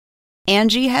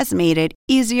Angie has made it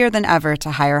easier than ever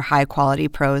to hire high-quality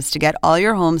pros to get all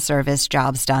your home service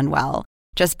jobs done well.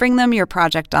 Just bring them your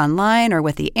project online or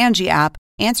with the Angie app,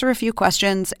 answer a few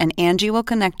questions, and Angie will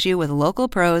connect you with local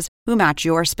pros who match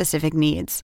your specific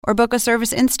needs. Or book a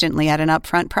service instantly at an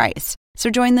upfront price. So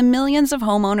join the millions of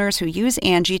homeowners who use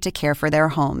Angie to care for their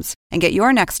homes and get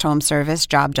your next home service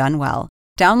job done well.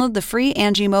 Download the free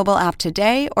Angie mobile app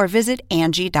today or visit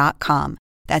Angie.com.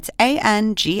 That's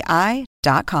ANGI.com.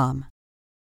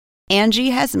 Angie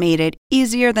has made it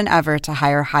easier than ever to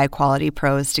hire high-quality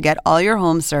pros to get all your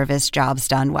home service jobs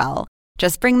done well.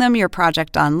 Just bring them your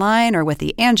project online or with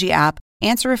the Angie app,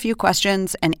 answer a few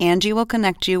questions, and Angie will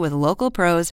connect you with local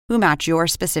pros who match your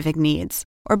specific needs.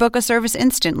 Or book a service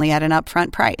instantly at an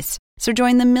upfront price. So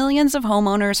join the millions of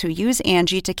homeowners who use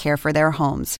Angie to care for their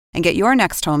homes and get your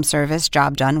next home service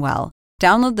job done well.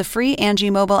 Download the free Angie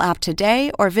mobile app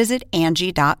today or visit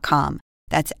Angie.com.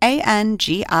 That's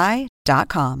ANGI.com.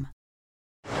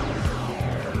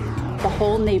 The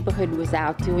whole neighborhood was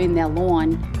out doing their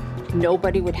lawn.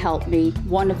 Nobody would help me.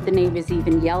 One of the neighbors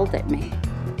even yelled at me.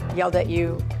 Yelled at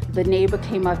you? The neighbor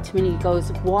came up to me and he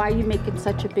goes, "Why are you making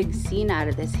such a big scene out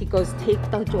of this?" He goes, "Take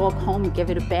the dog home and give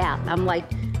it a bath." I'm like,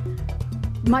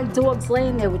 my dog's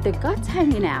laying there with their guts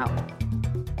hanging out.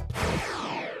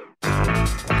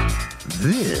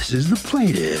 This is the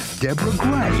plaintiff, Deborah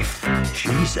Greif.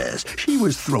 She says she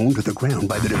was thrown to the ground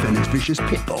by the defendant's vicious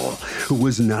pit bull, who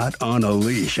was not on a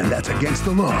leash, and that's against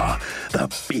the law. The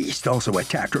beast also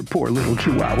attacked her poor little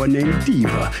chihuahua named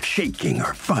Diva, shaking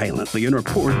her violently, and her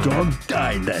poor dog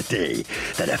died that day.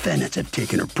 The defendants have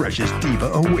taken her precious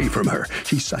Diva away from her.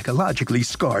 She's psychologically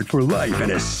scarred for life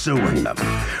and is suing them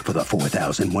for the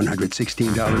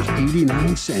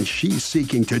 $4,116.89 she's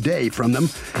seeking today from them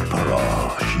for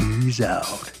all she's out.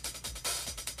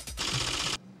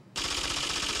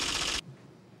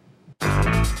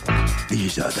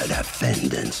 These are the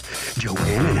defendants,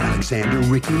 Joanne and Alexander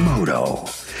Rikimoto.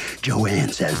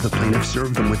 Joanne says the plaintiff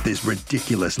served them with this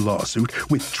ridiculous lawsuit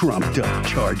with trumped-up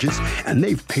charges, and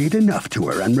they've paid enough to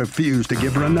her and refused to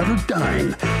give her another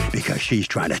dime because she's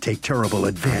trying to take terrible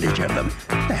advantage of them.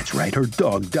 That's right, her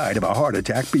dog died of a heart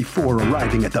attack before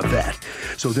arriving at the vet.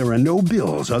 So there are no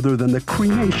bills other than the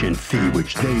cremation fee,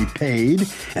 which they paid,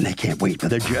 and they can't wait for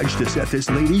the judge to set this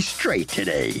lady straight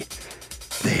today.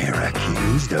 They're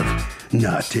accused of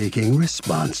not taking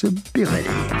responsibility.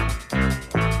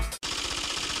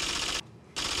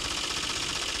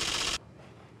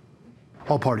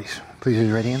 All parties, please raise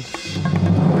your right hands.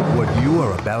 What you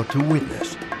are about to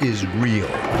witness is real.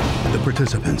 The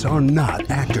participants are not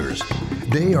actors.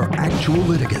 They are actual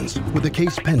litigants with a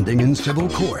case pending in civil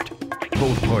court.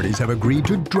 Both parties have agreed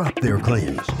to drop their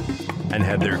claims and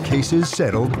have their cases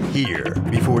settled here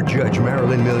before Judge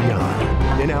Marilyn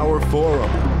Milian in our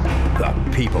forum, the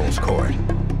People's Court.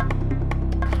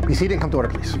 Be seated and come to order,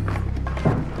 please.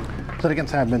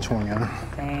 Litigants have been sworn in.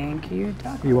 Thank you,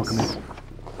 Douglas. You're welcome.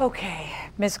 Okay,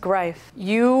 Ms. Greif,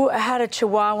 you had a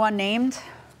Chihuahua named?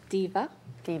 Diva.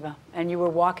 Diva. And you were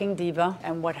walking Diva,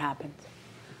 and what happened?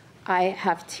 I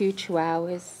have two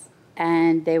Chihuahuas,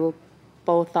 and they were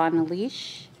both on a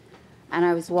leash, and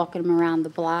I was walking them around the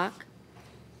block,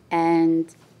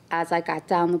 and as I got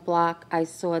down the block, I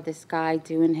saw this guy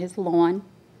doing his lawn,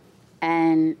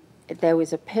 and there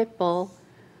was a pit bull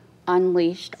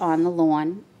unleashed on the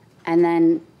lawn, and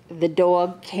then the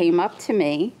dog came up to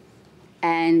me,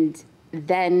 and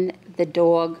then the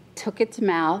dog took its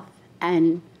mouth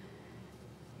and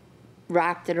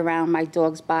wrapped it around my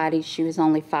dog's body. She was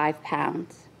only 5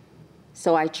 pounds.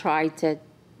 So I tried to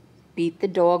beat the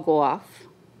dog off.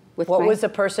 What was the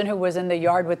person who was in the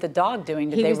yard with the dog doing?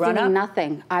 Did they run up? He was doing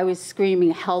nothing. I was screaming,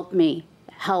 "Help me,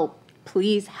 help,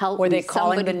 please help me." Were they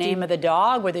calling the name of the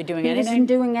dog? Were they doing anything? He wasn't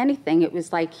doing anything. It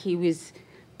was like he was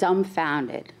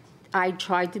dumbfounded. I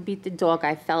tried to beat the dog.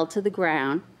 I fell to the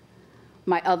ground.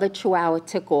 My other Chihuahua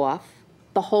took off.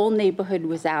 The whole neighborhood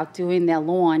was out doing their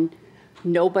lawn.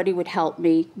 Nobody would help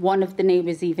me. One of the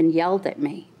neighbors even yelled at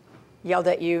me. Yelled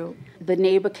at you? The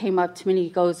neighbor came up to me and he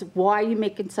goes, "Why are you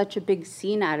making such a big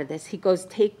scene out of this?" He goes,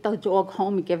 "Take the dog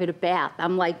home and give it a bath."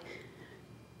 I'm like,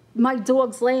 my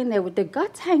dog's laying there with the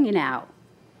guts hanging out.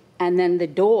 And then the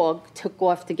dog took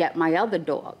off to get my other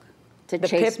dog to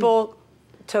chase me. The pit bull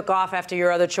took off after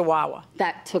your other Chihuahua?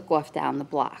 That took off down the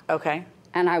block. Okay.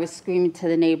 And I was screaming to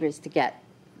the neighbors to get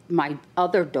my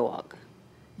other dog.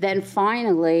 Then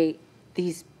finally,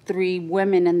 these 3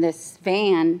 women in this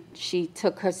van, she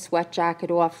took her sweat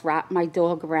jacket off, wrapped my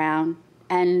dog around,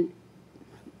 and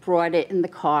brought it in the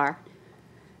car.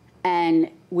 And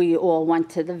we all went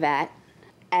to the vet.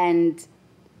 And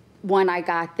when I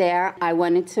got there, I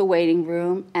went into a waiting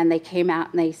room, and they came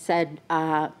out and they said,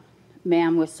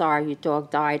 ma'am, we're sorry, your dog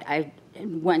died. I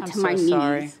went to my knees.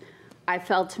 Sorry. I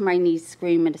fell to my knees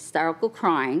screaming, hysterical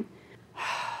crying.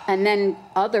 And then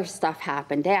other stuff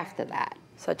happened after that.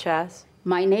 Such as?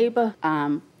 My neighbor,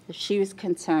 she was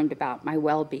concerned about my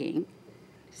well-being.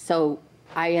 So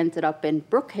I ended up in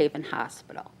Brookhaven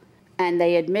Hospital. And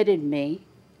they admitted me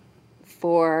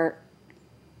for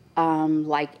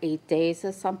like 8 days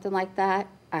or something like that.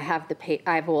 I have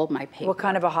all my papers. What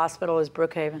kind of a hospital is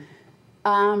Brookhaven?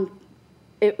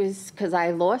 It was because I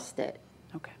lost it.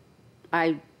 Okay.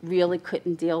 I really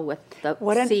couldn't deal with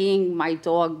seeing my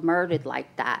dog murdered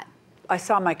like that. I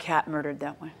saw my cat murdered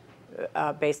that way,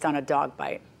 based on a dog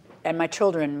bite. And my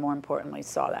children, more importantly,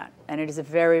 saw that. And it is a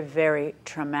very, very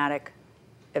traumatic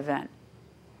event.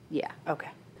 Yeah. Okay.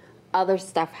 Other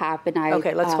stuff happened.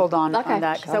 Okay, let's hold on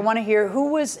that, because I want to hear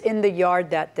who was in the yard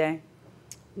that day.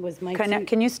 Was my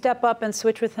Can you step up and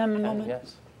switch with him a moment?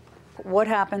 Yes. What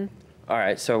happened? All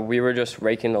right, so we were just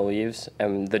raking the leaves,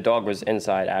 and the dog was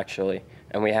inside, actually.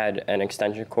 And we had an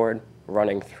extension cord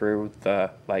running through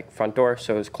the front door,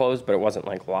 so it was closed, but it wasn't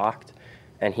locked.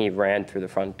 And he ran through the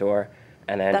front door,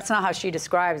 and then That's not how she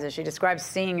describes it. She describes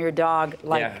seeing your dog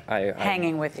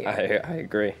hanging with you. I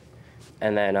agree.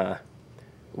 And then I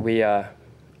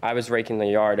was raking the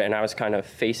yard, and I was kind of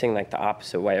facing the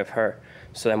opposite way of her.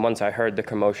 So then once I heard the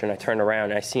commotion, I turned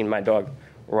around and I seen my dog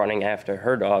running after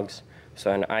her dogs. So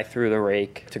then I threw the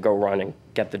rake to go run and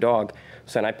get the dog.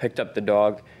 So then I picked up the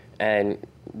dog, and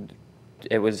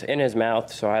it was in his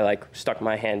mouth, so I stuck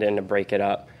my hand in to break it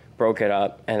up, broke it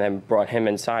up, and then brought him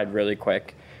inside really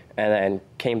quick, and then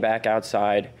came back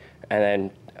outside, and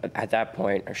then at that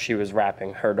point, she was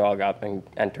wrapping her dog up and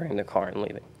entering the car and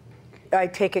leaving. I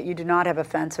take it you do not have a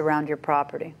fence around your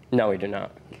property. No, we do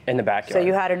not. In the backyard. So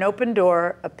you had an open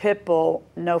door, a pit bull,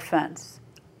 no fence.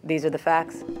 These are the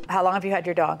facts. How long have you had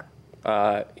your dog?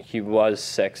 He was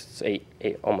 6,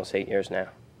 8, almost 8 years now.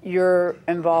 Your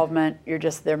involvement, you're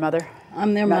just their mother?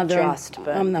 I'm their Not mother. just,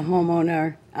 but... I'm the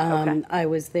homeowner. Okay. I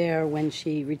was there when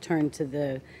she returned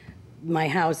to my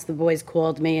house. The boys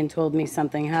called me and told me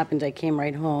something happened. I came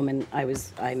right home, and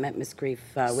I met Miss Grief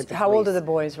with the How police. old are the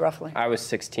boys, roughly? I was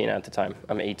 16 at the time.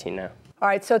 I'm 18 now. All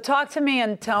right, so talk to me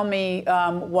and tell me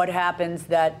what happens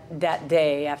that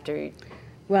day after.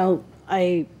 Well,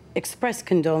 I express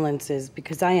condolences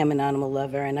because I am an animal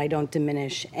lover, and I don't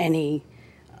diminish any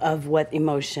of what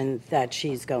emotion that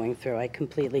she's going through. I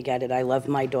completely get it. I love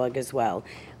my dog as well.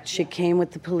 She came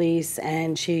with the police,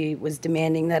 and she was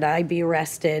demanding that I be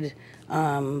arrested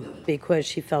because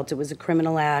she felt it was a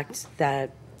criminal act,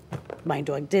 that my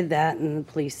dog did that, and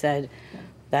the police said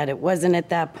that it wasn't at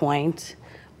that point.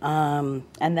 And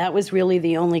that was really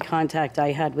the only contact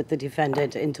I had with the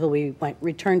defendant until we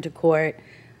returned to court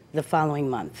the following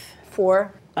month.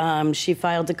 For? She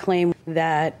filed a claim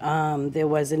that there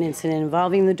was an incident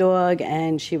involving the dog,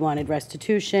 and she wanted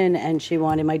restitution, and she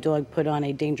wanted my dog put on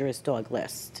a dangerous dog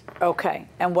list. Okay,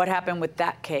 and what happened with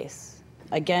that case?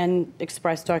 Again,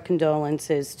 expressed our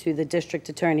condolences to the district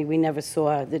attorney. We never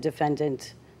saw the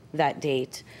defendant that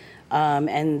date.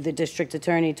 And the district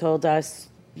attorney told us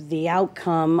the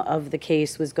outcome of the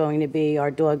case was going to be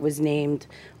our dog was named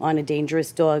on a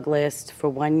dangerous dog list for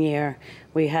 1 year.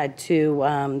 We had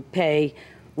to pay,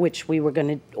 which we were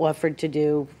going to offer to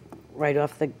do right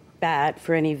off the bat,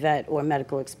 for any vet or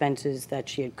medical expenses that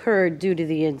she incurred due to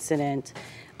the incident,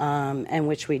 and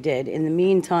which we did. In the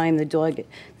meantime, the dog,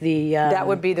 that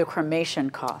would be the cremation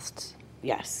costs.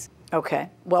 Yes. Okay.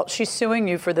 Well, she's suing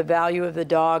you for the value of the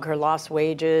dog, her lost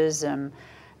wages, and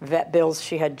vet bills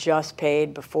she had just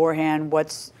paid beforehand.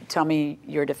 Tell me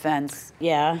your defense.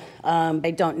 Yeah.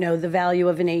 I don't know the value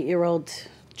of an 8-year-old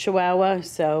Chihuahua,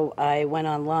 so I went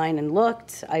online and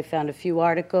looked. I found a few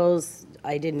articles.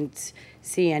 I didn't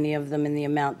see any of them in the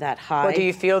amount that high. Well, do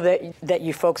you feel that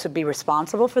you folks would be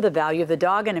responsible for the value of the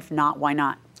dog, and if not, why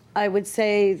not? I would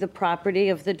say the property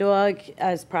of the dog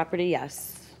as property,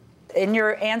 yes. In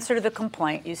your answer to the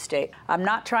complaint, you state, I'm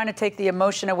not trying to take the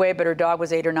emotion away, but her dog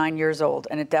was 8 or 9 years old,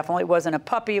 and it definitely wasn't a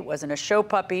puppy. It wasn't a show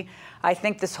puppy. I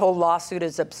think this whole lawsuit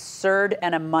is absurd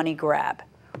and a money grab.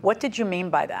 What did you mean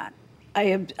by that?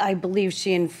 I believe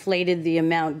she inflated the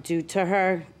amount due to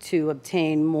her to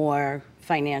obtain more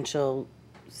financial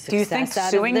success. Do you think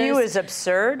out suing of this. you is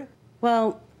absurd?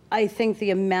 Well, I think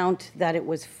the amount that it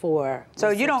was for So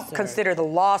was you don't absurd. consider the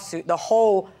lawsuit, the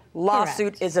whole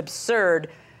lawsuit Correct. is absurd.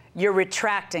 You're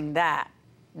retracting that,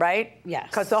 right? Yes.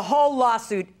 Because the whole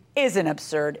lawsuit isn't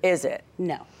absurd, is it?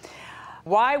 No.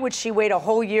 Why would she wait a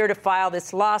whole year to file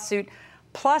this lawsuit?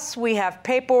 Plus, we have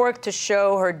paperwork to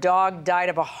show her dog died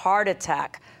of a heart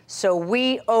attack. So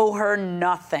we owe her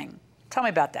nothing. Tell me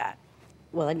about that.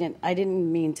 Well, I didn't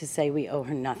mean to say we owe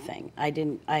her nothing.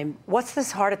 What's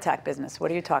this heart attack business?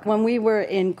 What are you talking about? When we were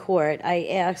in court, I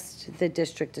asked the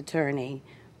district attorney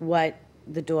what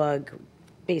the dog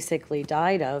basically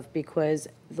died of, because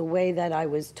the way that I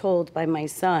was told by my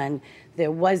son,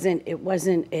 it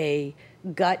wasn't a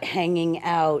gut hanging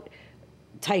out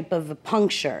type of a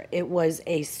puncture. It was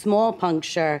a small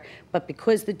puncture, but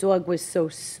because the dog was so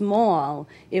small,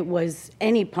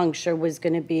 any puncture was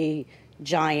going to be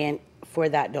giant for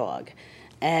that dog.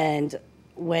 And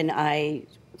when I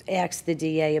asked the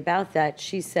DA about that,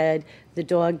 she said the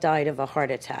dog died of a heart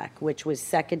attack, which was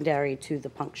secondary to the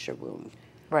puncture wound.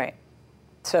 Right.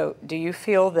 So do you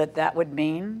feel that that would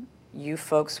mean you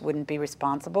folks wouldn't be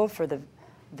responsible for the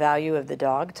value of the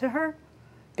dog to her?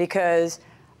 Because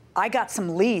I got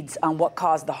some leads on what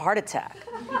caused the heart attack.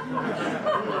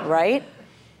 Right?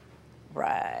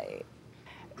 Right.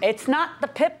 It's not the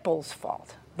pit bull's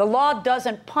fault. The law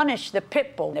doesn't punish the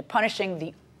pit bull. They're punishing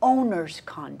the owner's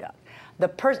conduct.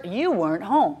 You weren't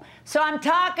home. So I'm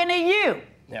talking to you.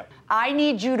 Yep. I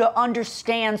need you to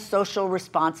understand social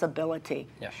responsibility.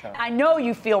 Yeah, sure. I know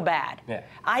you feel bad. Yeah.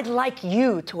 I'd like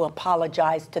you to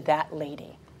apologize to that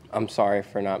lady. I'm sorry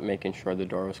for not making sure the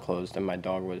door was closed and my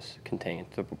dog was contained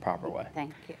the proper way.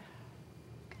 Thank you.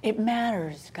 It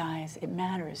matters, guys. It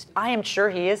matters. I am sure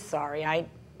he is sorry. I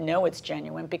know it's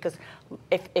genuine, because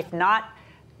if not,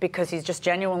 because he's just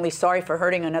genuinely sorry for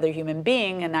hurting another human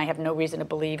being, and I have no reason to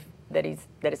believe that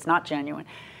it's not genuine,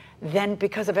 then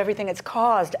because of everything it's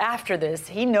caused after this,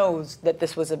 he knows that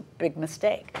this was a big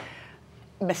mistake.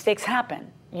 Mistakes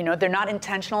happen. You know, they're not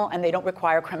intentional and they don't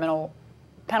require criminal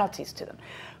penalties to them.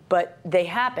 But they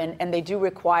happen, and they do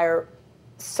require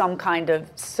some kind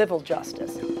of civil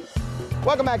justice.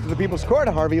 Welcome back to the People's Court.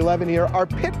 Harvey Levin here. Are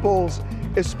pit bulls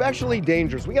especially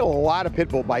dangerous? We get a lot of pit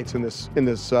bull bites in this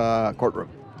courtroom.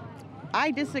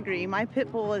 I disagree. My pit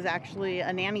bull is actually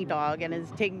a nanny dog and has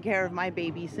taken care of my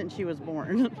baby since she was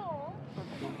born.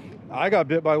 I got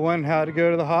bit by one, had to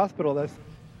go to the hospital.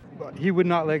 He would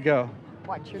not let go.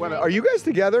 Are you guys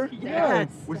together? Yes.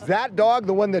 Was that dog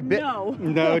the one that bit? No.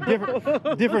 No,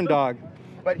 different dog.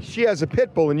 But she has a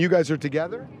pit bull and you guys are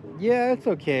together? Yeah, it's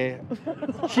okay.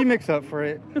 She makes up for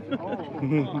it.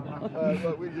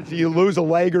 So you lose a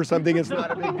leg or something, it's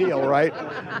not a big deal, right?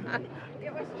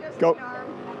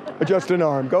 Just an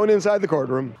arm. Going inside the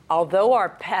courtroom. Although our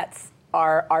pets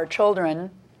are our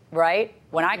children, right?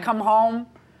 When I come home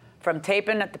from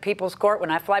taping at the People's Court,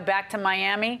 when I fly back to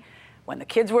Miami, when the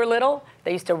kids were little,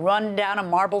 they used to run down a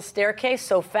marble staircase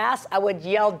so fast, I would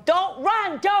yell, "Don't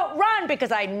run,"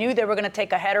 because I knew they were going to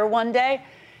take a header one day.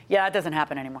 Yeah, it doesn't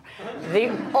happen anymore.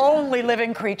 The only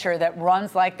living creature that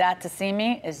runs like that to see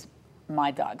me is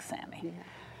my dog, Sammy. Yeah.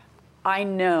 I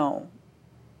know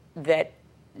that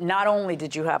not only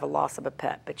did you have a loss of a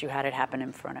pet, but you had it happen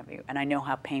in front of you, and I know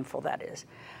how painful that is.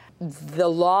 The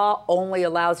law only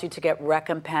allows you to get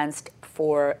recompensed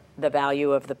for the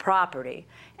value of the property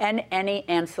and any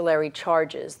ancillary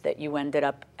charges that you ended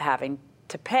up having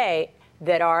to pay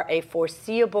that are a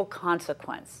foreseeable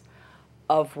consequence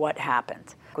of what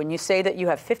happened. When you say that you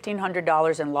have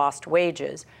 $1,500 in lost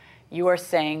wages, you are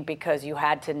saying because you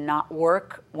had to not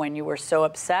work when you were so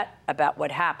upset about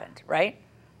what happened, right?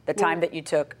 The time that you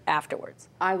took afterwards.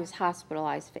 I was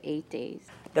hospitalized for 8 days.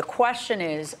 The question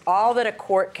is, all that a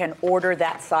court can order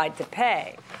that side to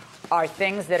pay are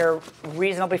things that are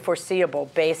reasonably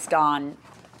foreseeable based on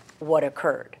what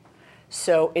occurred.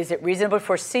 So is it reasonably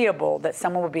foreseeable that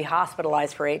someone would be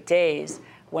hospitalized for 8 days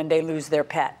when they lose their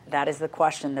pet? That is the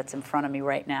question that's in front of me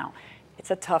right now. It's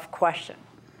a tough question.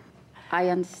 I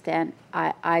understand.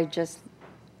 I just,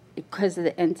 because of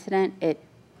the incident, it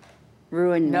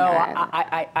ruined me. No,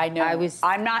 I know.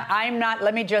 I'm not,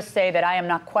 let me just say that I am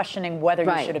not questioning whether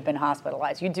you should have been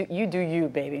hospitalized. You do you,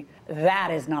 baby. That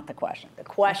is not the question. The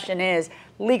question is,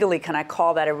 legally, can I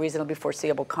call that a reasonably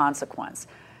foreseeable consequence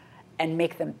and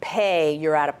make them pay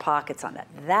your out-of-pockets on that?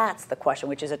 That's the question,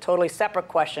 which is a totally separate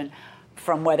question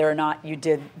from whether or not you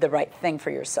did the right thing for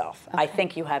yourself. Okay. I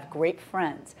think you have great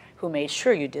friends who made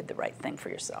sure you did the right thing for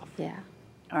yourself. Yeah.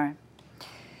 All right.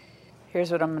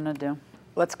 Here's what I'm going to do.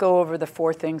 Let's go over the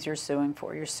 4 things you're suing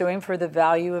for. You're suing for the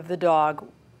value of the dog,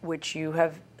 which you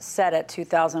have set at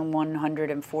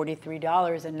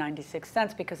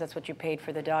 $2,143.96 because that's what you paid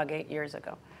for the dog 8 years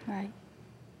ago. Right.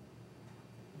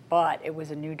 But it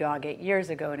was a new dog 8 years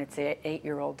ago, and it's an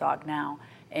 8-year-old dog now.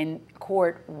 In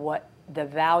court, what the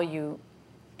value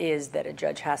is that a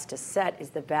judge has to set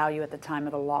is the value at the time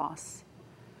of the loss.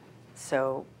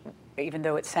 So even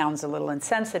though it sounds a little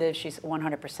insensitive, she's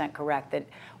 100% correct that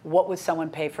what would someone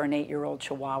pay for an 8-year-old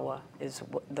Chihuahua is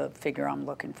the figure I'm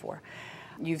looking for.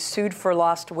 You've sued for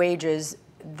lost wages.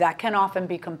 That can often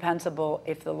be compensable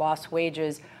if the lost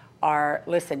wages are,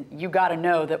 listen, you got to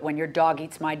know that when your dog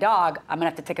eats my dog, I'm going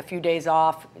to have to take a few days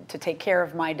off to take care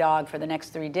of my dog for the next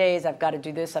 3 days. I've got to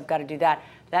do this, I've got to do that.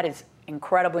 That is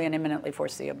incredibly and imminently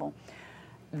foreseeable.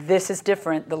 This is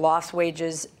different. The lost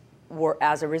wages were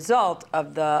as a result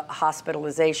of the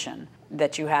hospitalization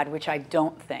that you had, which I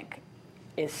don't think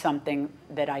is something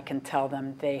that I can tell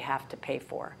them they have to pay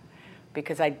for,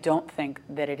 because I don't think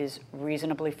that it is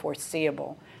reasonably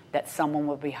foreseeable that someone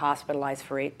will be hospitalized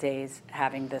for 8 days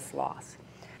having this loss.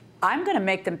 I'm going to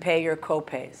make them pay your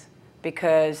copays,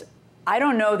 because I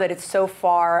don't know that it's so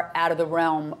far out of the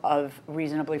realm of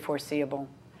reasonably foreseeable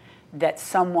that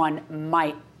someone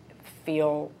might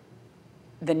feel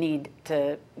the need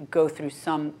to go through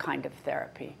some kind of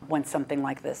therapy when something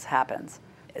like this happens.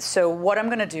 So what I'm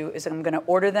going to do is I'm going to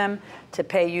order them to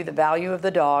pay you the value of the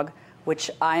dog,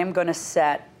 which I am going to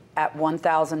set at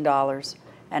 $1,000,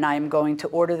 and I am going to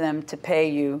order them to pay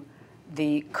you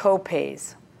the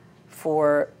co-pays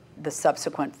for the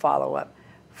subsequent follow-up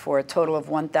for a total of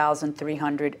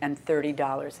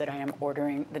 $1,330 that I am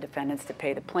ordering the defendants to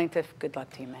pay the plaintiff. Good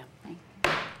luck to you, ma'am.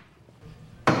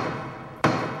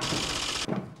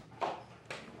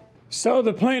 So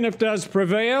the plaintiff does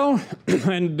prevail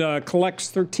and collects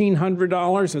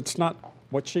 $1,300. It's not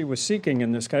what she was seeking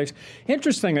in this case.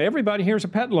 Interestingly, everybody here's a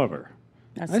pet lover.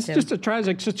 That's just a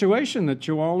tragic situation that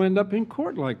you all end up in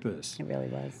court like this. It really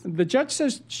was. The judge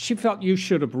says she felt you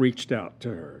should have reached out to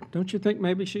her. Don't you think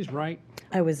maybe she's right?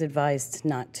 I was advised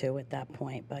not to at that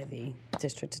point by the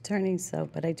district attorney,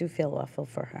 but I do feel awful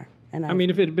for her. And I mean,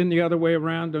 if it had been the other way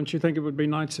around, don't you think it would be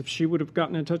nice if she would have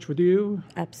gotten in touch with you?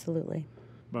 Absolutely.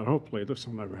 But hopefully this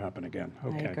will never happen again.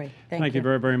 Okay. I agree. Thank you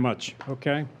very, very much.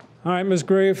 Okay. All right, Ms.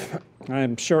 Grieve,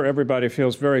 I'm sure everybody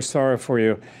feels very sorry for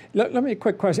you. Let me a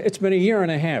quick question. It's been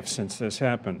 1.5 years since this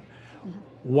happened.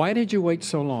 Why did you wait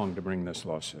so long to bring this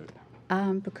lawsuit?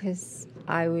 Because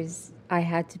I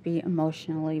had to be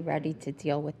emotionally ready to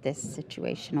deal with this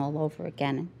situation all over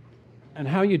again. And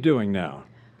how are you doing now,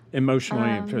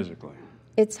 emotionally and physically?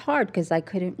 It's hard because I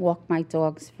couldn't walk my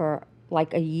dogs for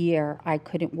like a year. I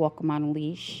couldn't walk them on a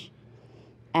leash.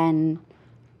 And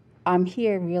I'm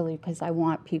here really because I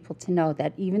want people to know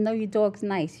that even though your dog's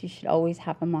nice, you should always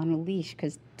have him on a leash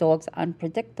because dogs are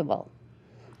unpredictable.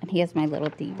 And here's my little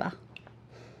diva.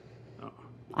 Oh.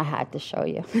 I had to show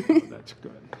you. Oh, that's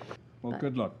good. Well,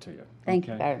 good luck to you. Thank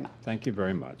you very much. Thank you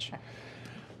very much.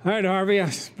 All right, Harvey, a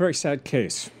very sad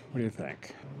case. What do you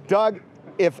think? Doug,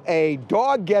 if a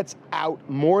dog gets out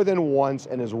more than once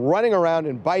and is running around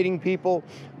and biting people,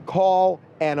 call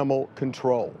animal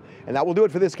control. And that will do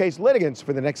it for this case. Litigants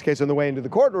for the next case on the way into the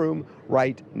courtroom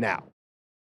right now.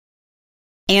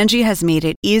 Angie has made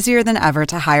it easier than ever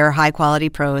to hire high-quality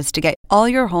pros to get all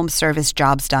your home service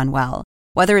jobs done well.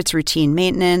 Whether it's routine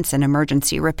maintenance, an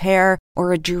emergency repair,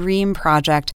 or a dream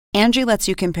project, Angie lets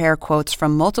you compare quotes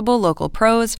from multiple local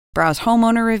pros, browse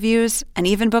homeowner reviews, and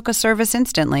even book a service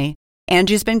instantly.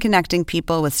 Angie's been connecting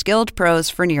people with skilled pros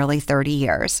for nearly 30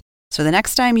 years. So the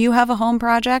next time you have a home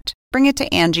project, bring it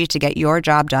to Angie to get your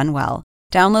job done well.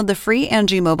 Download the free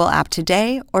Angie mobile app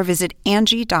today or visit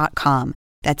Angie.com.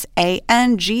 That's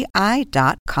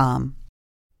ANGI.com.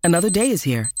 Another day is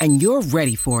here and you're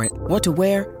ready for it. What to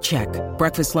wear? Check.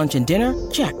 Breakfast, lunch, and dinner?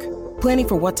 Check. Planning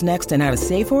for what's next and how to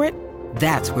save for it?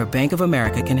 That's where Bank of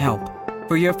America can help.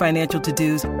 For your financial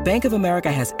to-dos, Bank of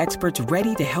America has experts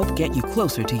ready to help get you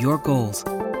closer to your goals.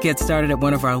 Get started at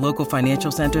one of our local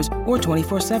financial centers or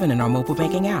 24/7 in our mobile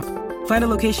banking app. Find a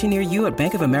location near you at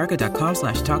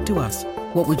bankofamerica.com/talktous.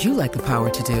 What would you like the power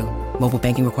to do? Mobile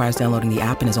banking requires downloading the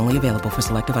app and is only available for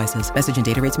select devices. Message and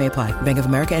data rates may apply. Bank of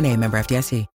America NA, member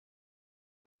FDIC.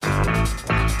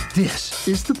 This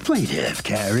is the plaintiff,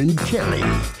 Karen Kelly.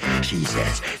 She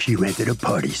says she rented a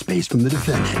party space from the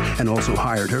defendant and also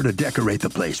hired her to decorate the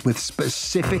place with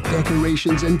specific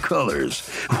decorations and colors.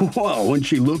 Well, when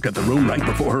she looked at the room right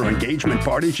before her engagement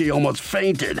party, she almost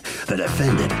fainted. The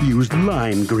defendant used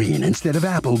lime green instead of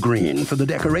apple green for the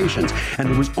decorations, and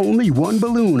there was only one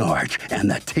balloon arch,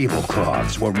 and the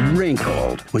tablecloths were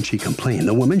wrinkled. When she complained,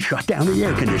 the woman shut down the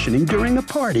air conditioning during the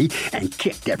party and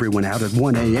kicked everyone out at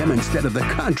 1 a.m. instead of the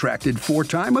contracted 4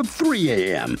 time of 3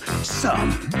 a.m.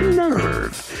 Some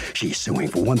nerve. She's suing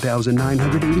for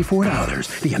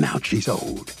 $1,984, the amount she's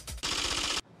owed.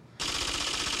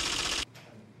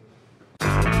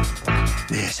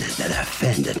 This is the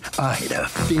defendant, Ida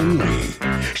Finley.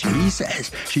 She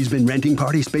says she's been renting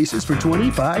party spaces for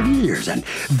 25 years, and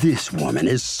this woman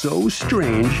is so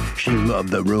strange, she loved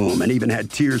the room and even had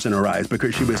tears in her eyes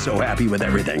because she was so happy with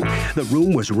everything. The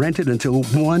room was rented until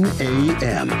 1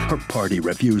 a.m. Her party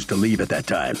refused to leave at that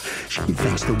time. She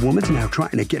thinks the woman's now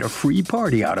trying to get a free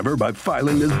party out of her by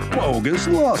filing this bogus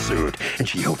lawsuit, and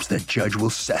she hopes the judge will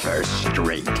set her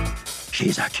straight.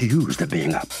 She's accused of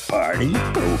being a party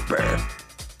pooper.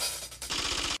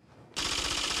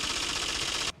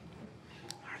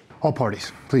 All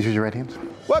parties, please use your right hands.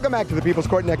 Welcome back to the People's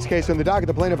Court. Next case on the docket.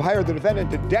 The plaintiff hired the defendant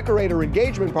to decorate her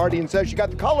engagement party and says she got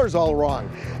the colors all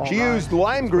wrong. She used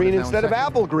lime green instead of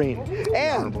apple green.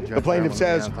 And the plaintiff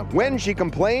says when she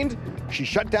complained, she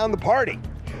shut down the party.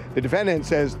 The defendant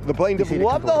says the plaintiff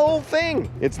loved the whole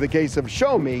thing. It's the case of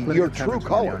show me your true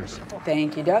colors.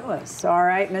 Thank you, Douglas. All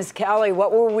right, Ms. Kelly,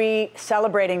 what were we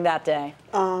celebrating that day?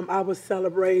 I was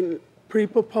celebrating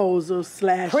pre-proposal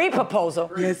 / Pre-proposal?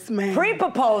 Yes, ma'am.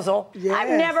 Pre-proposal? Yes.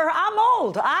 I'm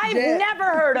old. I've never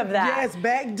heard of that. Yes,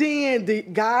 back then, the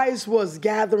guys was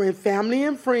gathering family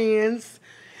and friends,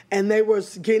 and they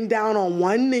was getting down on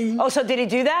one knee. Oh, so did he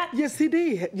do that? Yes, he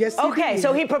did. Yes, he did. Okay,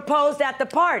 so he proposed at the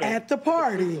party. At the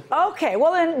party. Okay,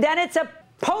 well, then it's a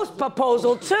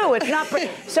post-proposal, too. It's not...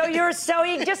 So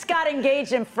he just got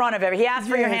engaged in front of everyone. He asked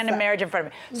for your hand in marriage in front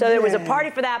of him. So there was a party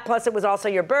for that, plus it was also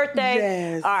your birthday.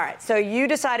 Yes. All right, so you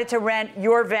decided to rent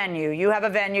your venue. You have a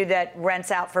venue that rents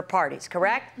out for parties,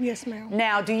 correct? Yes, ma'am.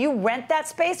 Now, do you rent that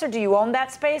space or do you own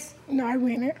that space? No, I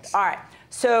rent it. All right.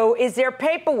 So is there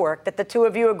paperwork that the two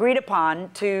of you agreed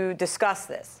upon to discuss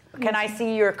this? Can I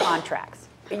see your contracts?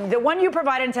 The one you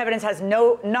provided into evidence has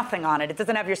nothing on it. It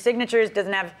doesn't have your signatures,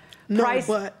 doesn't have price.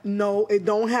 No, it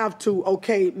don't have to.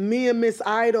 Okay, me and Miss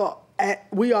Ida,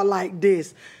 we are like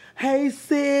this. Hey,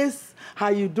 sis, how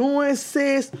you doing,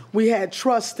 sis? We had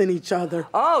trust in each other.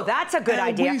 Oh, that's a good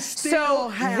idea. We still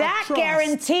have that trust.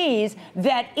 Guarantees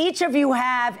that each of you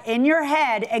have in your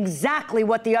head exactly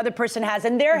what the other person has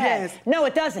in their head. No,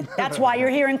 it doesn't. That's why you're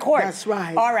here in court. That's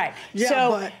right. All right. Yeah,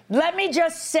 so let me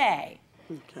just say,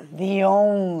 the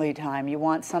only time you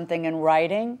want something in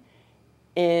writing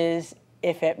is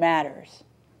if it matters.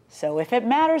 So if it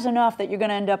matters enough that you're going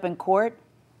to end up in court,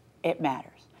 it matters.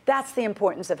 That's the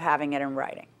importance of having it in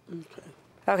writing.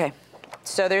 Okay,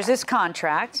 so there's this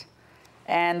contract,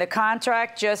 and the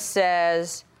contract just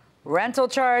says rental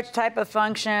charge, type of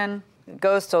function,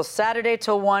 goes till Saturday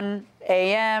till 1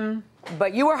 a.m.,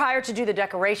 but you were hired to do the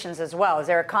decorations as well. Is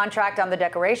there a contract on the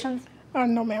decorations?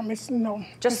 No, ma'am, no.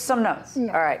 Just some notes?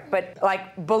 No. All right, but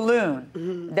like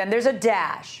balloon, then there's a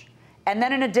dash, and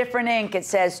then in a different ink it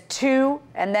says to,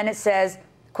 and then it says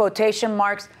quotation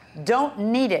marks, don't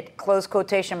need it, close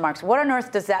quotation marks. What on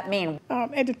earth does that mean?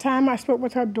 At the time I spoke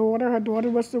with her daughter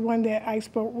was the one that I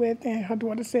spoke with, and her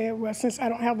daughter said, well, since I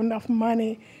don't have enough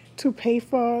money to pay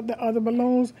for the other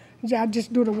balloons, I'll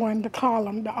just do the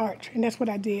column, the arch, and that's what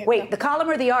I did. Wait, the column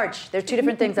or the arch? They're two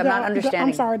different things. I'm not understanding.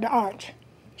 I'm sorry, the arch.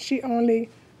 She only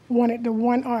wanted the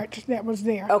one arch that was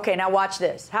there. Okay, now watch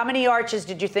this. How many arches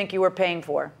did you think you were paying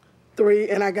for? 3,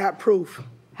 and I got proof.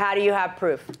 How do you have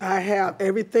proof? I have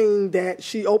everything that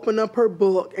she opened up her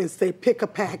book and say, pick a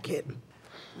packet.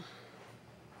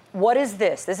 What is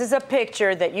this? This is a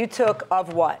picture that you took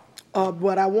of what? Of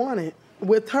what I wanted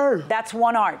with her. That's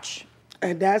one arch.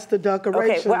 And that's the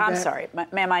decoration. Okay, well, I'm sorry.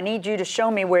 Ma'am, I need you to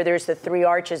show me where there's the 3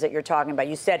 arches that you're talking about.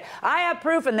 You said, I have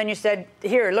proof, and then you said,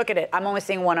 here, look at it. I'm only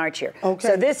seeing 1 arch here. Okay.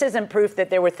 So this isn't proof that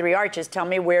there were 3 arches. Tell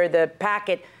me where the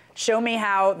packet, show me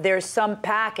how there's some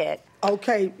packet.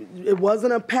 Okay, it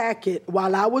wasn't a packet.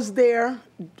 While I was there,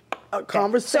 a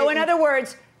conversation. So in other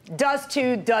words, does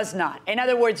to, does not. In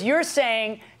other words, you're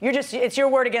saying, it's your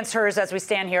word against hers as we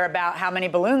stand here about how many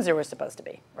balloons there were supposed to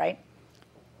be, right?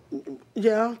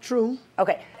 Yeah, true.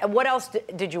 Okay, and what else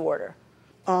did you order?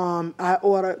 I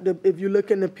ordered, if you look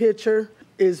in the picture,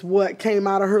 is what came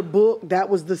out of her book. That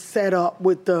was the setup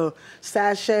with the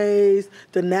sachets,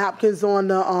 the napkins on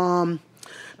the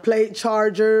plate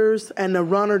chargers, and the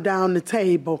runner down the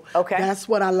table. Okay. That's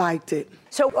what I liked it.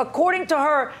 So according to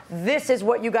her, this is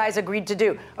what you guys agreed to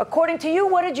do. According to you,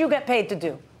 what did you get paid to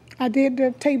do? I did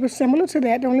the table similar to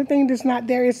that. The only thing that's not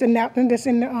there is the napkin that's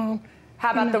in the...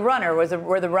 How about the runner?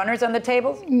 Were the runners on the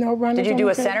tables? No runners. Did you do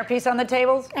a centerpiece on the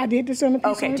tables? I did the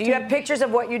centerpiece. Okay, do you have pictures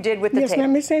of what you did with the tables? Yes, let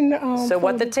me send the... So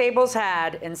what the tables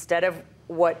had, instead of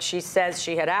what she says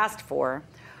she had asked for,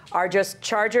 are just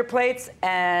charger plates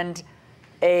and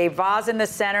a vase in the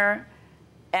center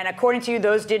And according to you,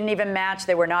 those didn't even match.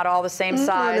 They were not all the same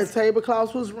size. And the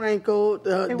tablecloths was wrinkled.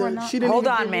 Hold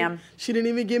on, ma'am. She didn't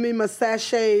even give me my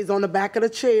sachets on the back of the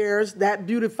chairs. That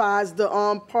beautifies the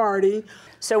party.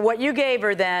 So what you gave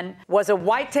her then was a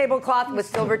white tablecloth with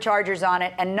silver chargers on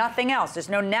it and nothing else. There's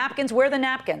no napkins. Where are the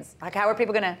napkins? Like, how are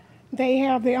people going to... They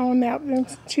have their own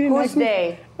napkins. Who's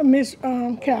they? Miss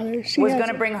Kelly. She was going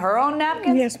to bring her own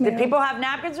napkins? Yes, ma'am. Did people have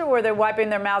napkins, or were they wiping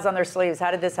their mouths on their sleeves?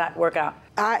 How did this work out?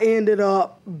 I ended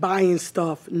up buying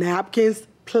stuff. Napkins,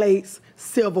 plates,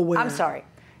 silverware. I'm sorry.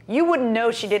 You wouldn't know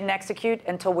she didn't execute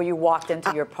until you walked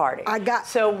into your party.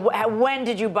 So when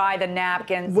did you buy the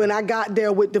napkins? When I got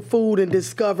there with the food and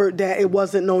discovered that it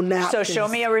wasn't no napkins. So show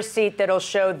me a receipt that'll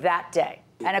show that day.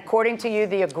 And according to you,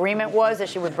 the agreement was that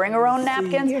she would bring her own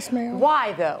napkins? Yes, ma'am.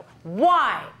 Why, though?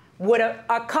 Why would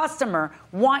a customer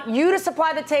want you to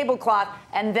supply the tablecloth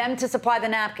and them to supply the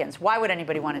napkins? Why would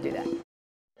anybody want to do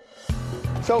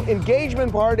that? So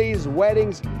engagement parties,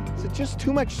 weddings, is it just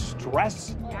too much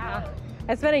stress? Yeah.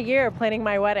 I spent a year planning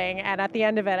my wedding, and at the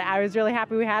end of it, I was really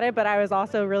happy we had it, but I was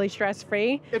also really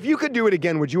stress-free. If you could do it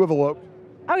again, would you have eloped?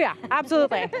 Oh, yeah,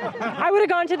 absolutely. I would have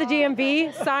gone to the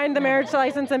DMV, signed the marriage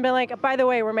license, and been like, by the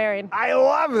way, we're married. I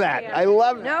love that. Yeah. I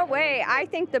love that. No way. I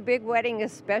think the big wedding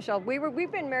is special.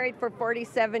 We've been married for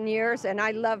 47 years, and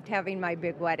I loved having my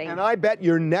big wedding. And I bet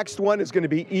your next one is going to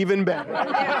be even better.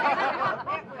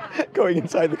 Going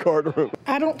inside the courtroom.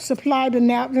 I don't supply the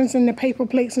napkins and the paper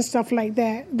plates and stuff like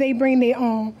that. They bring their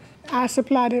own. I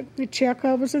supply the chair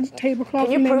covers and the tablecloth.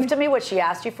 Can you prove to me what she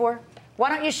asked you for? Why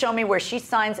don't you show me where she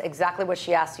signs exactly what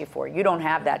she asked you for? You don't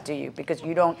have that, do you? Because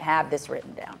you don't have this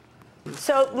written down.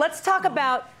 So let's talk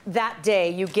about that day.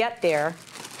 You get there,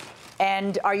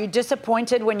 and are you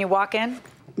disappointed when you walk in?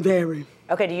 Very.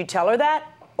 Okay, do you tell her that,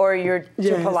 or you're too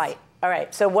Yes. polite? All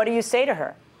right, so what do you say to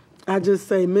her? I just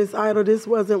say, Miss Ida, this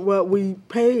wasn't what we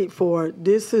paid for.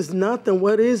 This is nothing.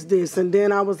 What is this? And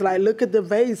then I was like, look at the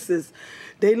vases.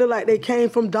 They look like they came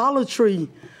from Dollar Tree.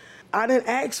 I didn't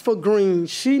ask for green.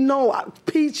 She know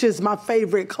peach is my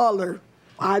favorite color.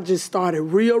 I just started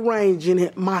rearranging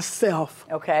it myself.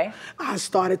 Okay. I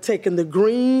started taking the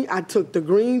green. I took the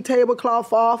green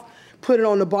tablecloth off, put it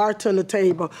on the bartender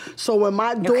table. So when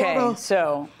my daughter... Okay,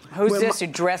 so who's this who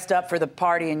dressed up for the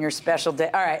party in your special day?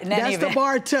 All right. That's the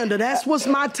bartender. That's what's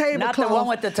my tablecloth. Not the one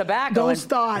with the tobacco. Don't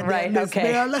start Right, that, Miss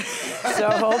okay. Bella. So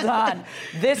hold on.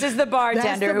 This is the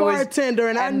bartender. That's the bartender,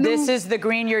 and I knew, this is the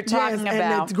green you're talking about.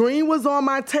 And the green was on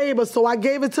my table, so I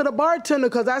gave it to the bartender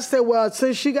because I said, well,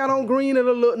 since she got on green,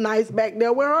 it'll look nice back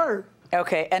there with her.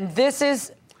 Okay, and this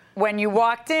is... When you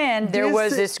walked in, there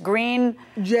was this green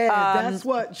that's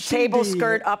what she table did.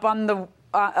 skirt up on the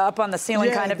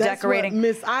ceiling, kind of decorating.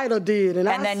 That's what Miss Ida did. And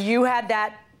then you had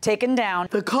that taken down.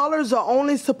 The colors are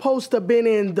only supposed to have been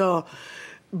in the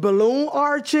balloon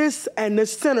arches and the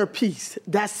centerpiece.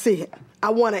 That's it. I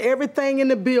wanted everything in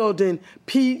the building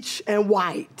peach and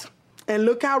white. And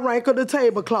look how wrinkled the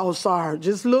tablecloths are.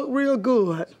 Just look real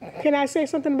good. Can I say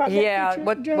something about that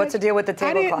picture, Judge? What's the deal with the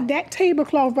tablecloth? That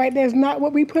tablecloth right there is not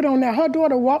what we put on there. Her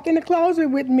daughter walked in the closet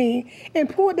with me and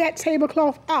pulled that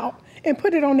tablecloth out and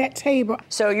put it on that table.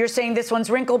 So you're saying this one's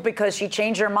wrinkled because she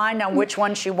changed her mind on which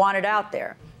one she wanted out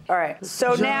there. All right,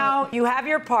 so now you have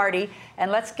your party,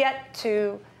 and let's get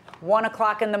to 1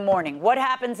 o'clock in the morning. What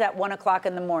happens at 1 o'clock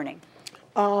in the morning?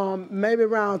 Maybe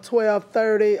around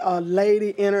 12:30, a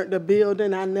lady entered the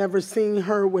building. I never seen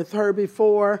her with her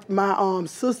before. My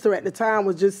sister at the time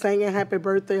was just singing happy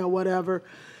birthday or whatever.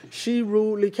 She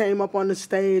rudely came up on the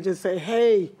stage and said,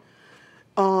 hey,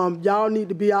 y'all need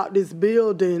to be out this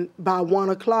building by 1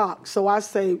 o'clock. So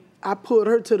I put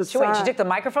her to the side. Wait, she took the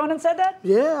microphone and said that?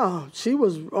 Yeah, she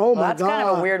was, my God. That's kind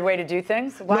of a weird way to do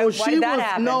things. Why did that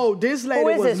happen? No, this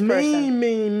lady was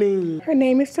mean. Her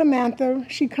name is Samantha.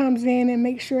 She comes in and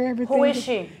makes sure everything... Who is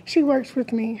she? She works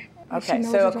with me. Okay,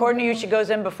 so according to you, she goes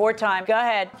in before time. Go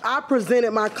ahead. I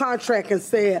presented my contract and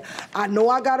said, I know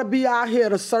I got to be out here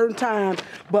at a certain time,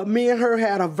 but me and her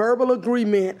had a verbal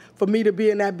agreement for me to be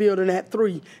in that building at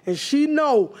 3. And she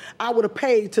know I would have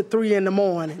paid to 3 in the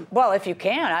morning. Well, if you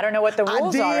can. I don't know what the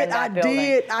rules are in that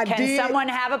building. Can someone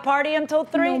have a party until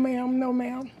 3? No, ma'am. No,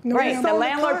 ma'am. No, right, ma'am. the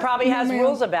landlord probably has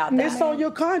rules about that. It's on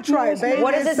your contract, baby.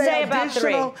 What does it say about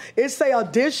 3? It say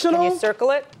additional. Can you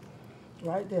circle it?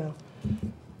 Right there.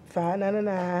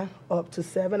 $5.99 up to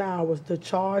 7 hours. The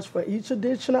charge for each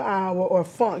additional hour or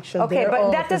function. Okay,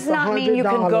 but that does not mean you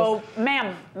can $100. go,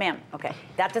 ma'am. Okay,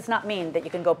 that does not mean that you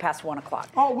can go past 1 o'clock.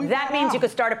 Oh, that means you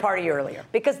could start a party earlier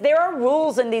because there are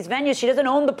rules in these venues. She doesn't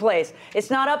own the place. It's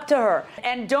not up to her.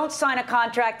 And don't sign a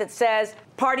contract that says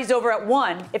party's over at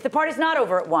 1 if the party's not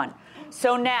over at 1.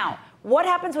 So now, What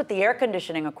happens with the air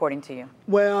conditioning, according to you?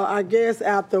 Well, I guess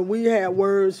after we had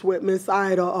words with Miss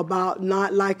Ida about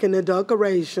not liking the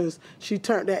decorations, she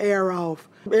turned the air off.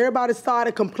 Everybody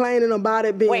started complaining about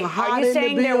it being hot in the building. Are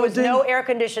you saying there was no air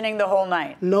conditioning the whole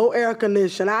night? No air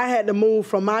conditioning. I had to move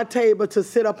from my table to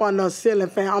sit up on the ceiling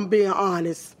fan. I'm being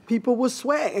honest. People were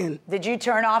sweating. Did you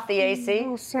turn off the AC?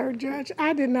 No, sir, Judge.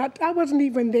 I did not. I wasn't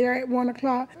even there at 1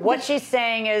 o'clock. What she's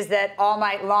saying is that all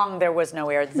night long there was no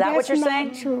air. Is that what you're saying?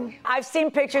 That's not true. I've seen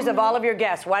pictures of all of your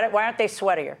guests. Why aren't they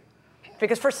sweatier?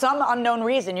 Because for some unknown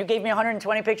reason, you gave me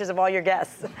 120 pictures of all your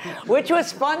guests, which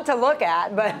was fun to look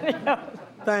at, but, you know.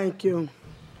 Thank you.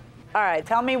 All right,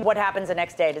 tell me what happens the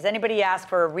next day. Does anybody ask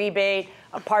for a rebate,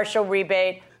 a partial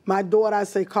rebate? My daughter, I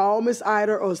say, call Miss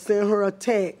Ida or send her a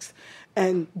text.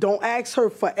 And don't ask her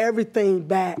for everything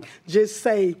back. Just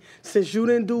say, since you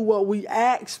didn't do what we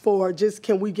asked for, just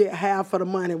can we get half of the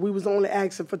money? We was only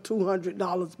asking for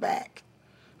 $200 back.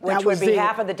 Which would be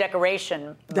half of the decoration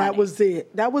money. That was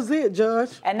it. That was it,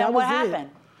 Judge. And then what happened?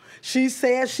 She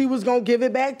said she was going to give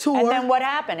it back to her. And then what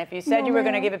happened? If you said you were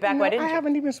going to give it back, why didn't you? I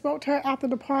haven't even spoke to her after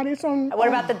the party. It's on. What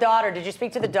about the daughter? Did you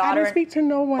speak to the daughter? I didn't speak to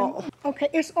no one. Okay,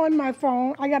 it's on my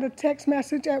phone. I got a text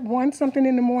message at 1-something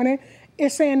in the morning.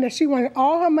 It's saying that she wanted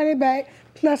all her money back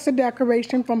plus the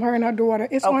decoration from her and her daughter.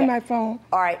 It's on my phone.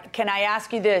 All right. Can I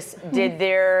ask you this? Did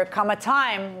there come a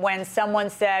time when someone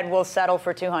said, we'll settle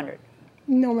for $200?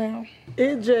 No, ma'am.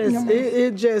 It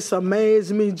just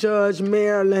amazed me, Judge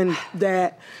Marilyn,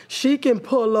 that she can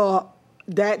pull up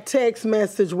that text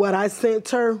message what I sent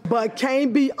her, but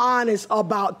can't be honest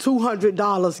about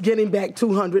 $200, getting back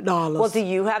 $200. Well, do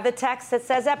you have the text that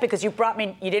says that? Because you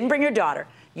didn't bring your daughter.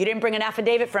 You didn't bring an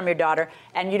affidavit from your daughter,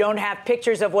 and you don't have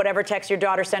pictures of whatever text your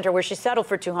daughter sent her where she settled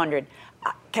for $200.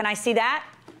 Can I see that?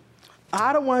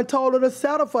 I don't want to told her to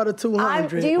settle for the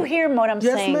 $200. Do you hear what I'm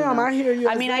saying? Yes, ma'am, I hear you.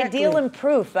 I mean, I deal in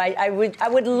proof. I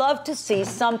would love to see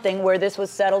something where this was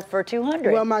settled for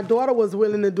 $200. Well, my daughter was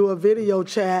willing to do a video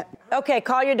chat. Okay,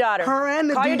 call your daughter. Her and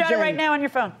the Call DJ. your daughter right now on your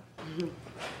phone.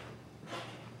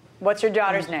 What's your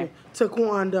daughter's name?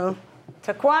 Taquanda.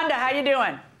 Taquanda, how you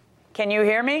doing? Can you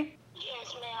hear me?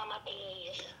 Yes, ma'am, I can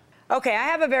hear you. Okay, I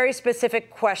have a very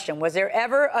specific question. Was there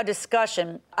ever a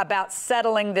discussion about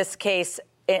settling this case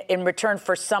in return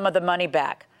for some of the money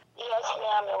back? Yes,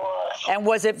 ma'am, it was. And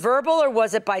was it verbal or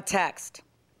was it by text?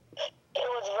 It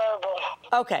was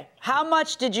verbal. Okay. How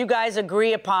much did you guys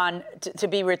agree upon to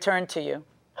be returned to you?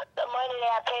 The money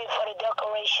that I paid for the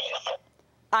decorations.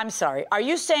 I'm sorry. Are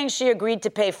you saying she agreed to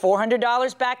pay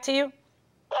 $400 back to you?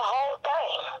 The whole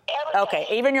thing. Everything.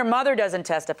 Okay. Even your mother doesn't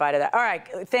testify to that. All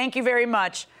right. Thank you very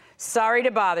much. Sorry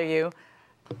to bother you.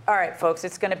 All right, folks.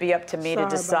 It's going to be up to me to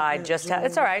decide just how.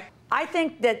 It's all right. I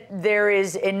think that there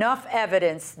is enough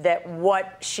evidence that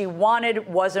what she wanted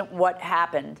wasn't what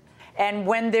happened. And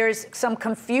when there's some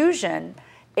confusion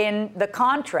in the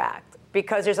contract,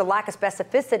 because there's a lack of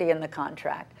specificity in the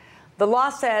contract, the law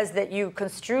says that you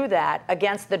construe that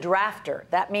against the drafter.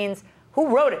 That means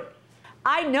who wrote it?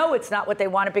 I know it's not what they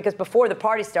wanted because before the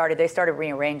party started, they started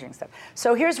rearranging stuff.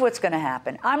 So here's what's going to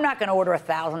happen. I'm not going to order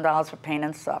 $1,000 for pain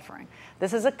and suffering.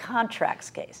 This is a contracts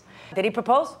case. Did he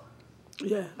propose?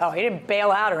 Yeah. Oh, he didn't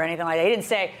bail out or anything like that. He didn't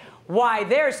say, why,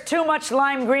 there's too much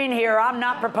lime green here, I'm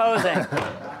not proposing.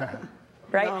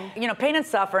 Right? No. You know, pain and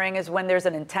suffering is when there's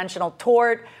an intentional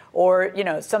tort or, you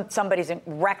know, somebody's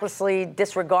recklessly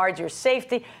disregards your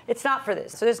safety. It's not for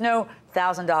this. So there's no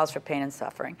 $1,000 for pain and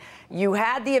suffering. You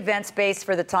had the event space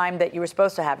for the time that you were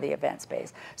supposed to have the event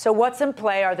space. So what's in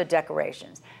play are the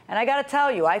decorations. And I got to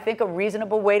tell you, I think a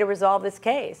reasonable way to resolve this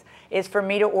case is for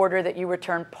me to order that you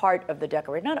return part of the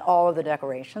decoration. Not all of the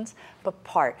decorations, but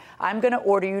part. I'm going to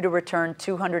order you to return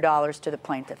 $200 to the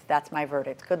plaintiff. That's my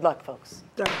verdict. Good luck, folks.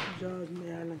 Thank you, Judge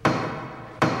Marilyn.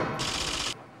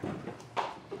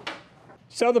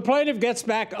 So the plaintiff gets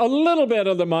back a little bit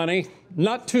of the money,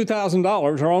 not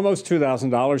 $2,000 or almost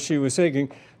 $2,000 she was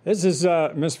seeking. This is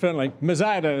Miss Finley, Ms.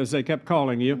 Ida, as they kept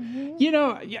calling you. Mm-hmm. You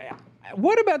know,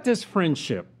 what about this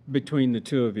friendship between the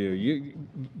two of you?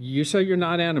 You say you're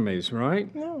not enemies,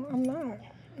 right? No, I'm not.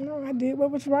 No, I did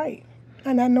what was right.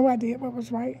 And I know I did what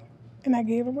was right. And I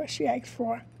gave her what she asked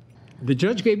for. The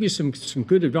judge gave you some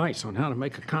good advice on how to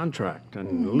make a contract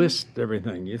and list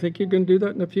everything. You think you can do that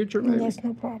in the future, maybe? That's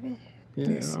no problem. Yeah,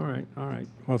 yes. All right.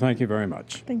 Well, thank you very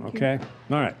much. Thank you. Okay?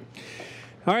 All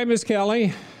right, Ms.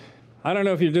 Kelly. I don't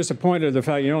know if you're disappointed in the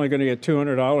fact you're only going to get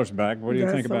 $200 back. What do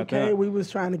you think about that? We was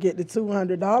trying to get the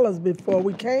 $200 before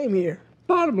we came here.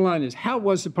 Bottom line is, how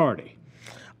was the party?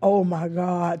 Oh, my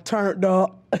God. Turned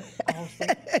up.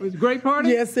 Awesome. It was a great party?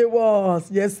 Yes, it was.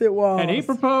 Yes, it was. And he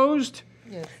proposed?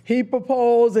 He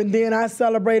proposed, and then I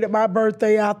celebrated my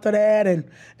birthday after that, and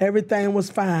everything was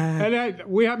fine. And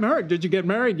we haven't heard. Did you get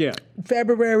married yet?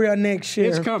 February of next year.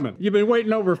 It's coming. You've been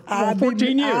waiting over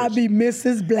 14 years. I'll be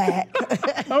Mrs. Black.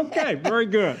 Okay, very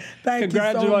good.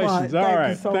 Congratulations. All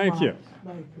right, thank you.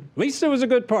 At least it was a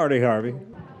good party, Harvey.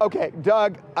 Okay,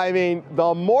 Doug, I mean,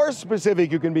 the more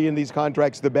specific you can be in these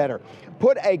contracts, the better.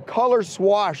 Put a color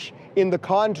swash in the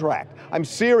contract. I'm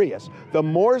serious. The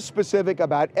more specific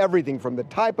about everything, from the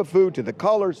type of food to the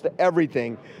colors to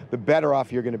everything, the better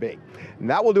off you're going to be. And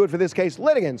that will do it for this case.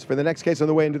 Litigants for the next case on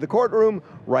the way into the courtroom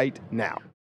right now.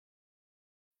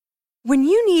 When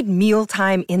you need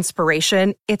mealtime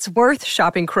inspiration, it's worth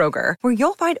shopping Kroger, where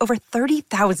you'll find over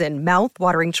 30,000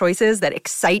 mouth-watering choices that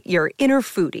excite your inner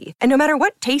foodie. And no matter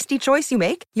what tasty choice you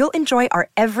make, you'll enjoy our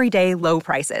everyday low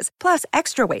prices, plus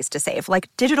extra ways to save,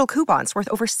 like digital coupons worth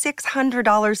over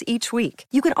 $600 each week.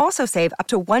 You can also save up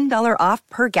to $1 off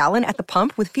per gallon at the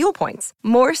pump with fuel points.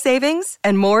 More savings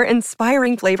and more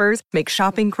inspiring flavors make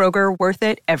shopping Kroger worth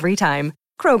it every time.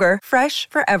 Kroger, fresh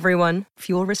for everyone.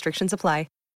 Fuel restrictions apply.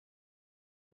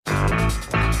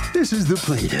 This is the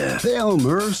plaintiff,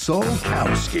 Elmer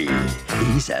Solkowski.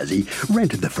 He says he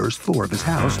rented the first floor of his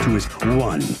house to his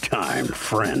one-time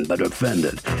friend, the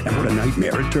defendant. And what a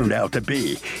nightmare it turned out to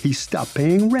be. He stopped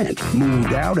paying rent,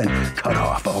 moved out, and cut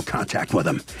off all contact with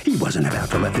him. He wasn't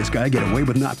about to let this guy get away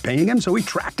with not paying him, so he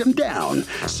tracked him down,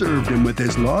 served him with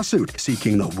his lawsuit,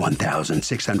 seeking the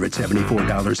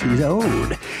 $1,674 he's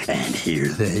owed. And here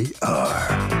they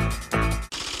are.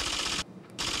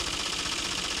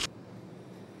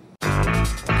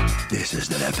 This is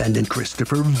the defendant,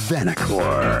 Christopher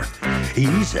Vanacore.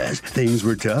 He says things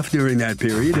were tough during that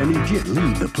period, and he did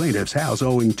leave the plaintiff's house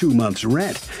owing 2 months'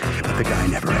 rent. But the guy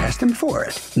never asked him for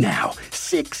it. Now,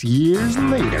 6 years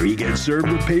later, he gets served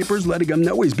with papers letting him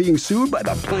know he's being sued by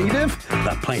the plaintiff.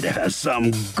 The plaintiff has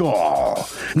some gall.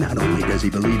 Not only does he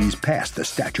believe he's past the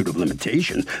statute of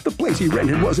limitations, the place he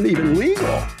rented wasn't even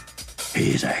legal.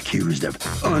 He's accused of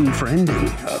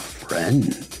unfriending a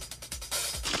friend.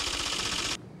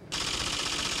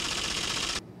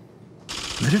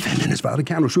 The defendant has filed a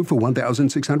countersuit for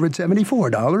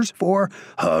 $1,674 for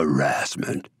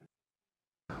harassment.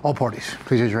 All parties,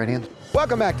 please raise your right hands.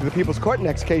 Welcome back to the People's Court.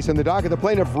 Next case in the docket. The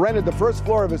plaintiff rented the first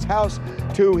floor of his house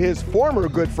to his former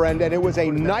good friend, and it was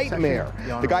a nightmare.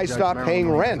 The guy stopped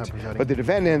paying rent, but the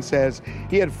defendant says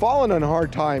he had fallen on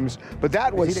hard times, but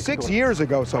that was 6 years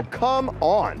ago, so come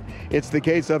on. It's the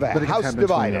case of a house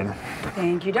divided.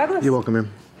 Thank you, Douglas. You're welcome,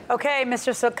 ma'am. Okay,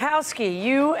 Mr. Solkowski,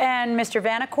 you and Mr.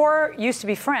 Vanacore used to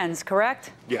be friends,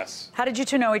 correct? Yes. How did you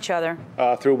two know each other?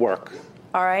 Through work.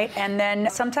 All right, and then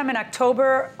sometime in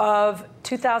October of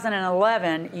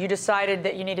 2011, you decided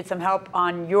that you needed some help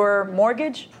on your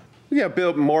mortgage? Yeah,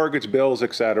 mortgage, bills,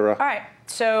 etc. All right,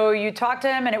 so you talked to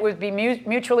him, and it would be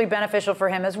mutually beneficial for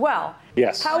him as well.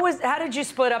 Yes. How did you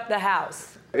split up the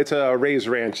house? It's a raised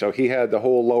ranch, so he had the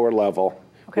whole lower level,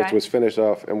 which was finished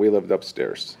off, and we lived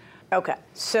upstairs. Okay,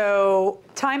 so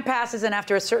time passes, and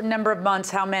after a certain number of months,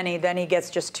 how many? Then he gets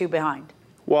just 2 behind.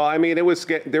 Well, I mean,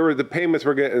 the payments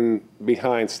were getting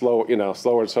behind slower and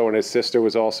so, and his sister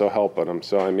was also helping him.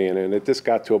 So I mean, and it just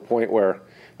got to a point where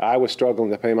I was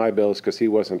struggling to pay my bills because he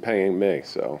wasn't paying me.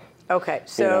 So. Okay,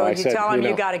 so you tell him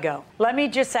you got to go. Let me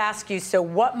just ask you. So,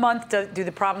 what month do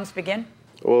the problems begin?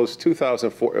 Well, it was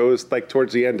 2004. It was like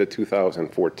towards the end of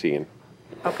 2014.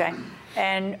 Okay.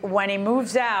 And when he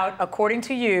moves out, according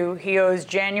to you, he owes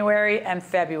January and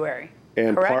February,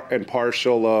 correct? And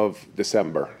partial of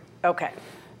December. Okay.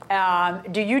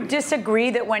 Do you disagree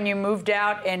that when you moved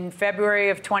out in February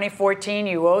of 2014,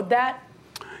 you owed that?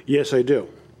 Yes, I do.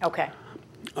 Okay.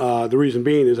 The reason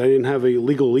being is I didn't have a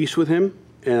legal lease with him,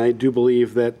 and I do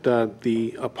believe that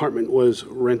the apartment was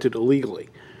rented illegally.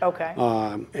 Okay.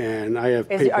 And I have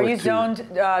paperwork. Are you zoned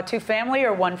 2-family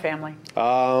or 1-family?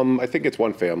 I think it's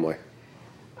 1 family.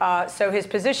 So his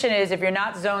position is if you're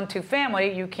not zoned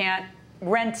 2-family, you can't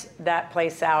rent that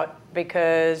place out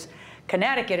because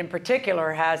Connecticut in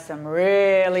particular has some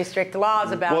really strict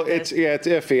laws about this. Well, it's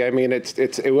iffy. I mean, it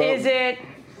was iffy?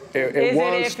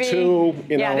 2,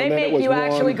 yeah, they and then make it was you 1.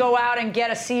 actually go out and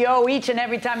get a CO each and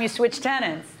every time you switch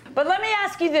tenants. But let me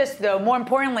ask you this, though, more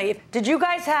importantly, did you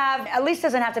guys have, a lease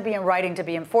doesn't have to be in writing to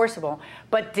be enforceable,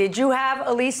 but did you have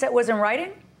a lease that was in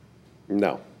writing?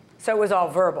 No. So it was all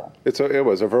verbal? It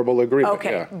was a verbal agreement,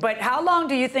 okay. Yeah. But how long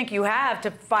do you think you have to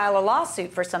file a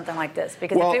lawsuit for something like this?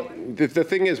 Because the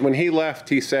thing is, when he left,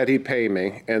 he said he'd pay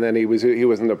me, and then he was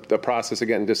in the process of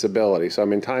getting disability. So, I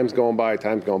mean, time's going by.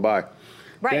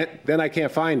 Right. Then I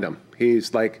can't find him.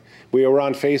 He's like, we were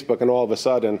on Facebook, and all of a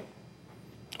sudden,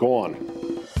 gone.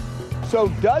 So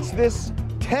does this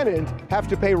tenant have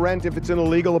to pay rent if it's an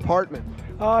illegal apartment?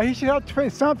 He should have to pay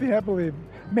something, I believe.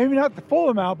 Maybe not the full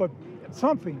amount, but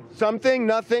something. Something?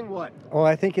 Nothing? What? Well,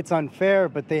 I think it's unfair,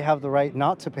 but they have the right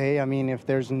not to pay. I mean, if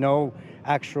there's no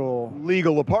actual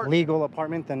legal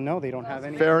apartment, then no, they don't have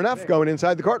any. Fair enough, going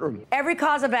inside the courtroom. Every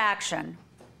cause of action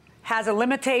has a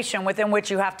limitation within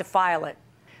which you have to file it.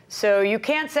 So you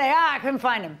can't say, I couldn't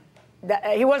find him.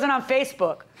 He wasn't on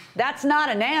Facebook. That's not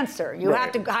an answer. You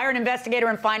have to hire an investigator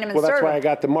and find him and serve him. Well, that's why I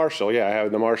got the marshal. Yeah, I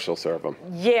have the marshal serve him.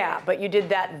 Yeah, but you did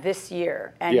that this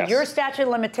year. And Yes. your statute of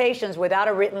limitations without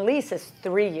a written lease is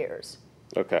 3 years.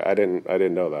 Okay, I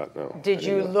didn't know that, no. Did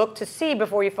you look to see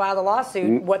before you filed a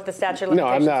lawsuit what the statute of No,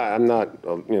 limitations I'm not,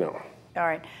 you know. All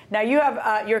right. Now you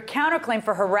have your counterclaim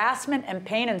for harassment and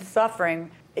pain and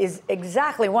suffering is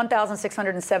exactly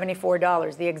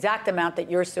 $1,674, the exact amount that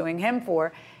you're suing him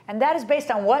for. And that is based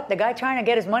on what? The guy trying to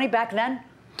get his money back then?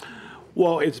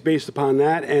 Well, it's based upon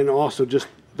that and also just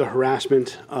the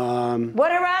harassment.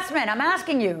 What harassment? I'm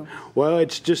asking you. Well,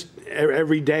 it's just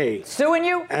every day. Suing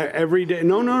you? Every day.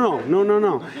 No.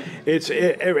 It's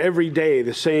every day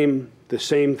the same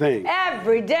thing.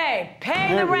 Every day.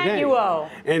 Pay the rent you owe.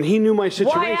 And he knew my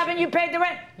situation. Why haven't you paid the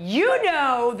rent? You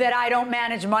know that I don't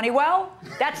manage money well.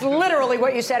 That's literally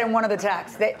what you said in one of the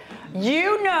texts. That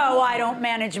you know I don't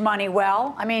manage money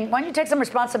well. I mean, why don't you take some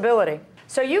responsibility?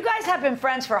 So you guys have been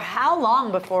friends for how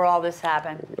long before all this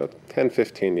happened? About 10,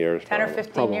 15 years. 10 or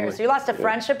 15 years. So you lost a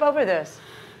friendship over this?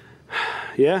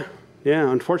 Yeah,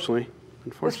 unfortunately.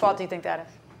 Whose fault do you think that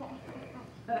is?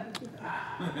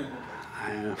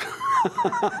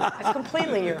 It's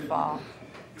completely your fault.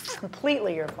 It's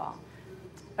completely your fault.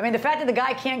 I mean, the fact that the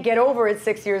guy can't get over it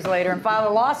 6 years later and file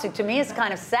a lawsuit, to me, is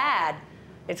kind of sad.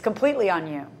 It's completely on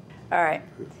you. All right.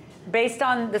 Based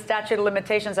on the statute of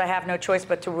limitations, I have no choice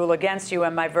but to rule against you,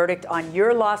 and my verdict on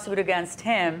your lawsuit against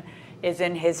him is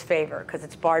in his favor because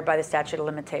it's barred by the statute of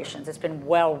limitations. It's been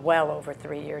well over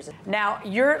 3 years. Now,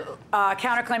 your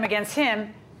counterclaim against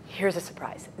him, here's a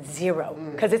surprise, 0.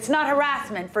 Because it's not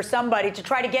harassment for somebody to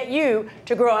try to get you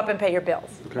to grow up and pay your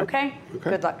bills. Okay?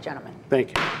 Good luck, gentlemen.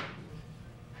 Thank you.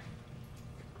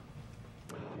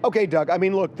 Okay, Doug, I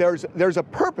mean, look, there's a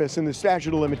purpose in the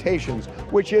statute of limitations,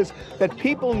 which is that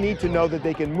people need to know that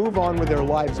they can move on with their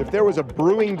lives. If there was a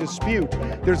brewing dispute,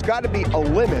 there's got to be a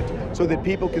limit so that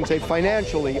people can say,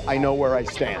 financially, I know where I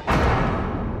stand.